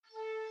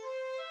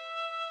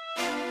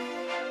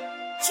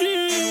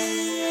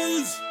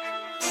Cheers!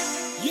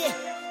 Yeah,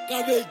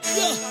 cabbage.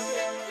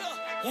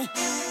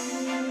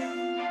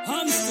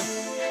 Hamster.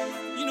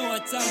 You know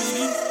what time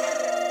it is.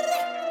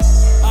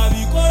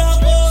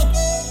 Abikolako,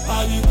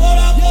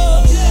 Abikolako.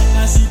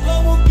 Nasipo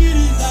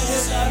mukiriza,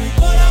 yes,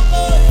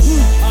 Abikolako.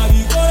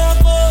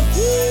 Abikolako,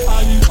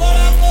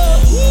 Abikolako.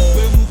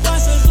 We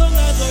mupase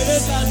songa zo,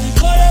 yes,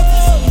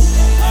 Abikolako.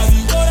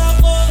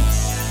 Abikolako,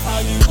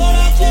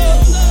 Abikolako.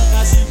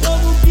 Nasipo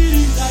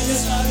mukiriza,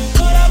 yes,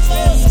 Abikolako.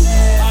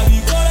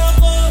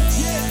 Abikolako,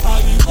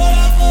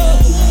 Abikolako.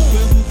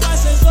 We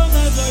mupase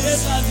songa zo,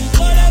 yes,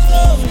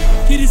 Abikolako.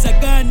 Kiriza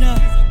Ghana,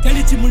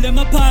 teli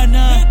chimulema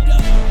pana.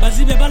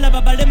 Bazibe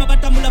balaba balema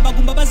batamula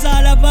bagumba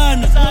bazala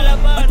bana.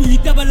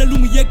 Batuyita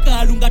balalumu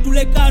yekalu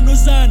ngatulekano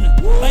sana.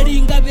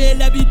 Balinga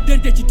bela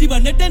bidente kitiba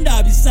netenda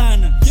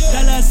abisana.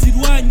 Dala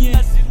sirwanye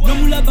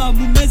nomulaba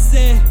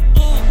mumeze.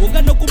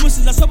 Ogano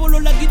kumusiza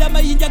sobolola gida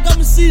mayinja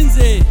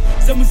gamusinze.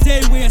 Ze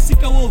muzeyi we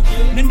yasikawo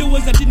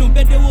nendowoza tino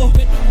mbedewo.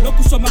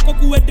 Nokusoma ko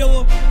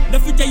kuwedewo.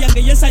 Nafuja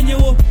yange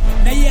yesanyewo.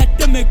 Naye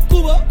ateme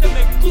kubo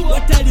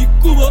watali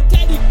kubo.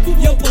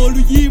 Yapo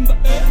oluyimba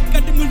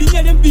kati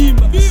mulinyale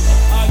mbimba.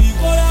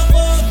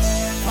 Abikolako,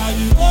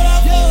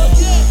 Abikolako.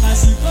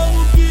 Nasipo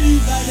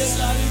mukiriza, yes,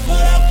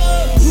 Abikolako.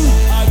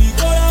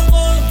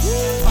 Abikolako,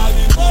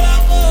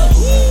 Abikolako.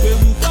 We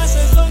mupase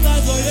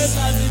songa zo, yes,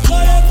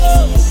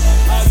 Abikolako.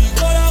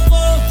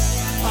 Abikolako,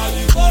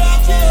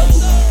 Abikolako.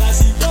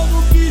 Nasipo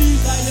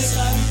mukiriza, yes,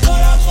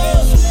 Abikolako.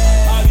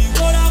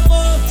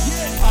 Abikolako,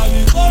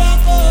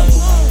 Abikolako.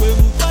 We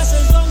mupase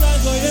songa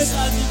zo, yes,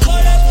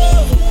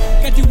 Abikolako.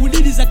 Kati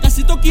wuliriza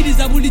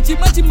kasitokiriza buli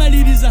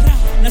chimaliriza.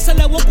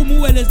 Nasala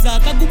wokumuweleza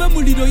kagube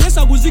muliro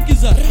yesa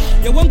guzikiza.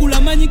 Yawangula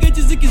amanyi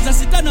gechizikiza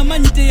sitana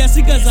amanyi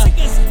teyasigaza.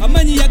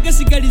 Amanyi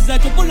yagesigaliza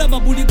chokola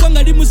babuli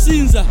kwanga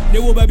limusinza.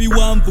 Newo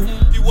babiwamvu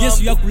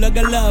Yesu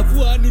yakulaga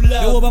laavu.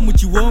 Newo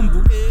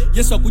bamuchiwombu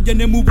Yesu akujja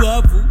ne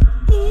mubwavu.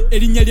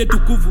 Erinnya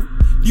lyetukuvu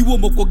liwo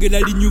mokogera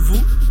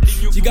linyuvu.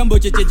 Kigambo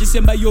cheche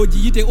chisemba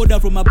yoji yite order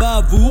from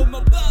above.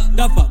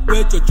 Dafa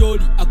kwecho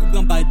choli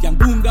akugamba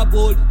jangunga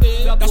boli.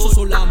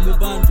 Kasosola mu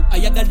bantu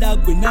ayagala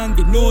gwe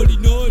nange noli.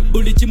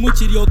 Buli kimu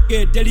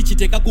kiryoke teli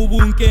kiteka ku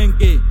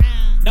bunkenke.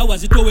 Ndawa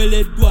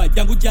zitoweleddwa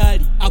jangu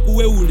jali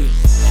akuweule.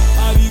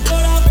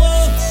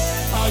 Abikolako,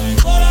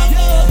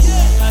 Abikolako.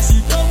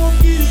 Nasipo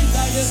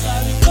mukiriza, yes,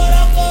 Abikolako.